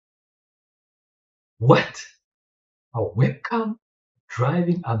What? A webcam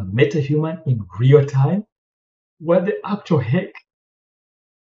driving a MetaHuman in real time? What the actual heck?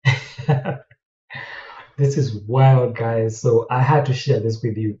 This is wild, guys. So I had to share this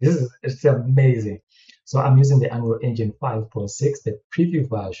with you. It's amazing. So I'm using the Unreal Engine 5.6, the preview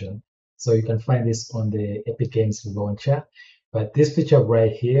version. So you can find this on the Epic Games launcher. But this feature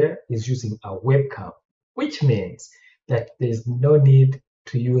right here is using a webcam, which means that there's no need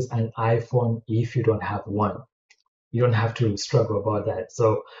to use an iPhone if you don't have one. You don't have to struggle about that.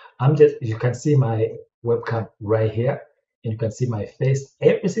 So you can see my webcam right here, and you can see my face.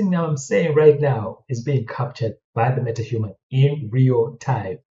 Everything that I'm saying right now is being captured by the MetaHuman in real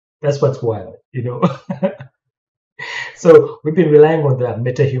time. That's what's wild, you know. So we've been relying on the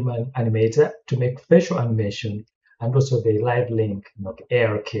MetaHuman animator to make facial animation and also the live link,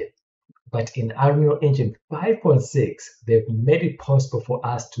 AR kit. But in Unreal Engine 5.6, they've made it possible for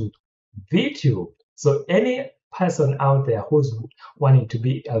us to VTube. So any person out there who's wanting to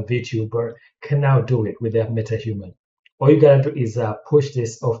be a VTuber can now do it with their MetaHuman. All you gotta do is push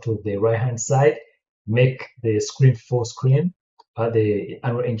this off to the right-hand side, make the screen full screen, the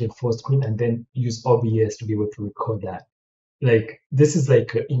Unreal Engine full screen, and then use OBS to be able to record that. Like this is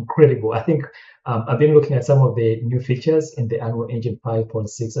like incredible. I think I've been looking at some of the new features in the Unreal Engine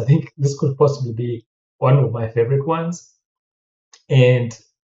 5.6. I think this could possibly be one of my favorite ones. And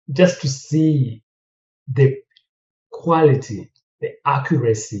just to see the quality, the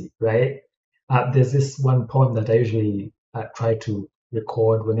accuracy, right? There's this one poem that I usually try to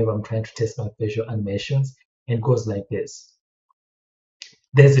record whenever I'm trying to test my facial animations, and it goes like this.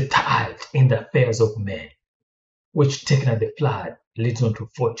 There's a tide in the affairs of men, which taken at the flood leads on to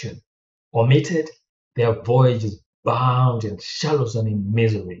fortune. Omitted, their voyage is bound in shallows and in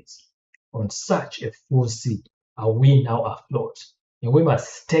miseries. On such a full sea are we now afloat, and we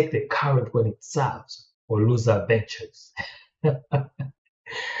must take the current when it serves, or lose our ventures.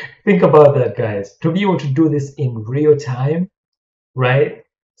 Think about that, guys. To be able to do this in real time, right?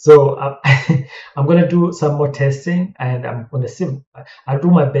 So I'm going to do some more testing, and I'm going to see. I'll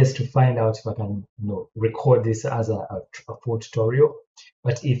do my best to find out if I can, record this as a full tutorial.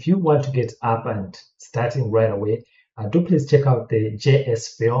 But if you want to get up and starting right away, do please check out the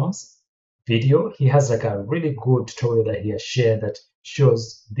JS Films video. He has like a really good tutorial that he has shared that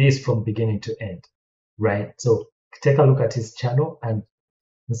shows this from beginning to end, right? So take a look at his channel and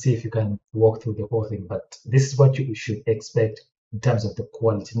see if you can walk through the whole thing. But this is what you should expect in terms of the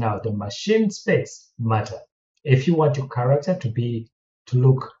quality. Now, the machine specs matter. If you want your character to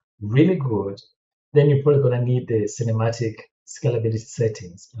look really good, then you're probably going to need the cinematic scalability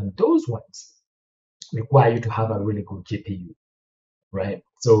settings, and those ones require you to have a really good GPU, right?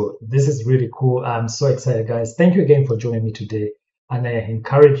 So this is really cool. I'm so excited, guys. Thank you again for joining me today, and I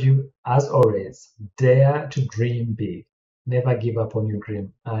encourage you, as always, dare to dream big. Never give up on your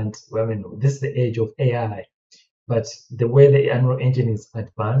dream. And this is the age of AI, but the way the Unreal Engine is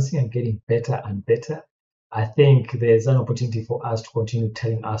advancing and getting better and better, I think there's an opportunity for us to continue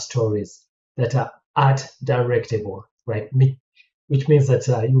telling our stories that are art directable, right? Which means that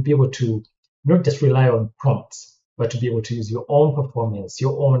you'll be able to not just rely on prompts, but to be able to use your own performance,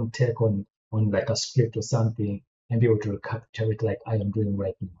 your own take on like a script or something, and be able to capture it like I am doing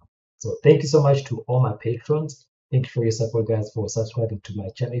right now. So thank you so much to all my patrons. Thank you for your support, guys, for subscribing to my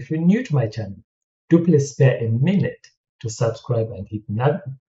channel. If you're new to my channel, do please spare a minute to subscribe and hit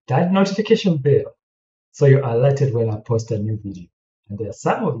that notification bell so you're alerted when I post a new video. And there are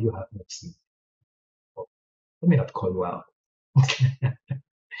some of you have not seen. Oh, let me not call you out.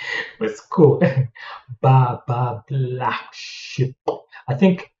 It's cool. Blah, shit. I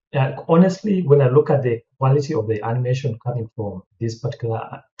think, honestly, when I look at the quality of the animation coming from this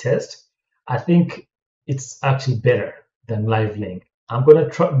particular test, I think it's actually better than Live Link. I'm going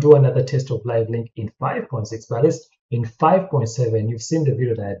to do another test of Live Link in 5.6, but at least in 5.7, you've seen the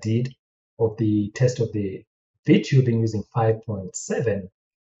video that I did of the test of the VTubing using 5.7,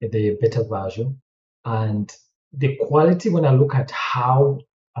 the beta version. And the quality, when I look at how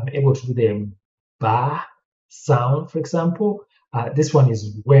I'm able to do the bar sound, for example, this one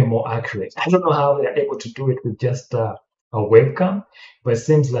is way more accurate. I don't know how they're able to do it with just a webcam, but it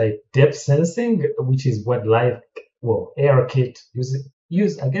seems like depth sensing, which is what ARKit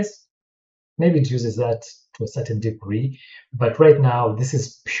uses. I guess maybe it uses that to a certain degree, but right now this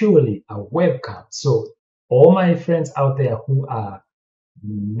is purely a webcam. So all my friends out there who are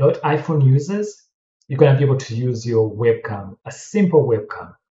not iPhone users, you're going to be able to use your webcam, a simple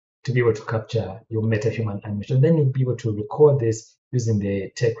webcam, to be able to capture your MetaHuman animation. Then you'll be able to record this using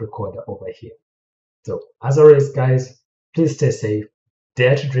the tech recorder over here. So as always, guys, please stay safe.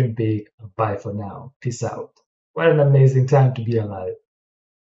 dare to dream big. Bye for now. Peace out. What an amazing time to be alive.